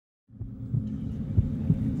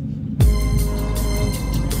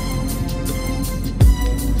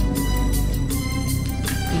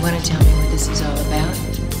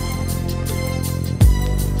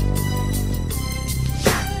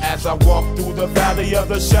As I walk through the valley of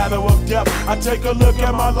the shadow of death, I take a look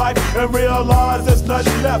at my life and realize there's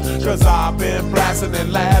nothing left. Cause I've been blasting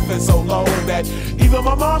and laughing so long that even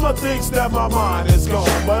my mama thinks that my mind is gone.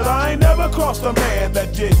 But I ain't never crossed a man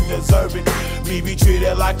that didn't deserve it. Me be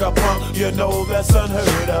treated like a punk, you know that's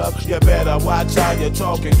unheard of. You better watch how you're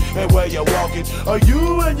talking and where you're walking, or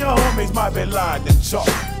you and your homies might be lying in chalk.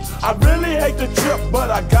 I really hate the trip,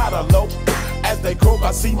 but I gotta low. As they croak,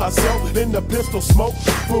 I see myself in the pistol smoke.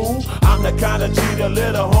 Fool, I'm the kind of G the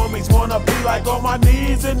little homies wanna be like, on my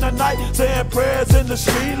knees in the night, saying prayers in the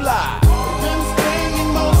street light. Been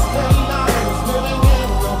spending most of their lives living in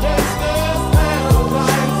the gangster's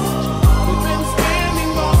paradise. We've been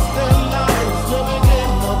spending most of their lives living in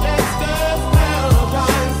the gangster's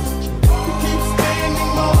paradise. We keep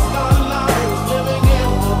spending most of our lives living in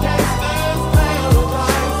the gangster's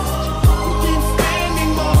paradise. We keep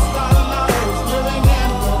spending most of our lives living in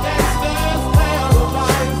the gangster's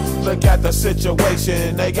paradise. Look at the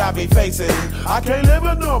situation they got me facing. I can't live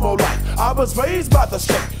a normal life. I was raised by the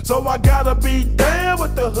state, so I gotta be down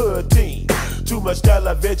with the hood team. Too much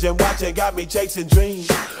television watching got me chasing dreams.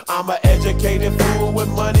 I'm an educated fool with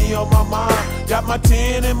money on my mind. Got my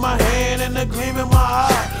tin in my hand and a gleam in my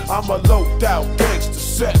eye. I'm a loped out gangster,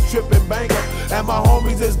 set tripping banker, and my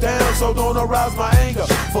homies is down, so don't arouse my anger.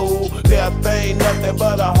 Fool, death ain't nothing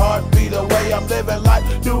but a heartbeat away. I'm living life,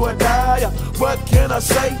 do or die. What can I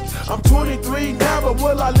say? I'm 23 now, but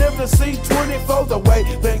will I live to see 24? The way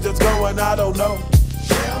things is going, I don't know.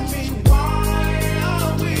 Tell me, why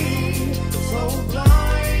are we so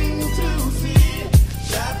blind to see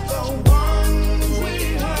that the ones we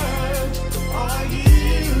hurt are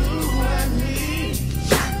you and me?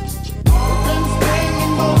 We've been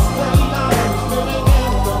spending most of our lives living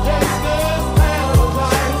in the gangster's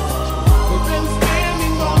paradise. We've been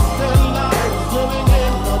spending most of our lives living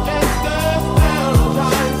in the gangster's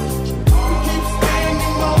paradise. We keep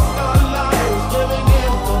spending most of our lives living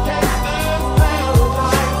in the gangster's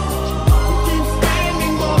paradise. We keep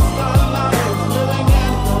spending most of our lives living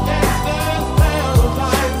in the gangster's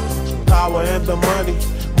paradise. Power and the money,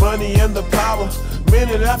 money and the power.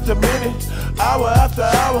 Minute after minute, hour after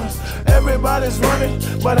hour, everybody's running,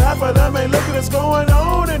 but half of them ain't looking what's going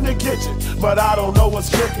on in the kitchen. But I don't know what's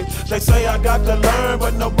cooking. They say I got to learn,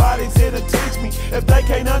 but nobody's here to teach me. If they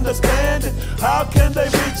can't understand it, how can they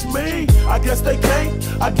reach me? I guess they can't,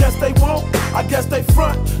 I guess they won't, I guess they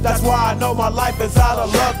front. That's why I know my life is out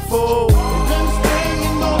of luck, fool. We've been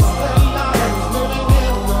spending most of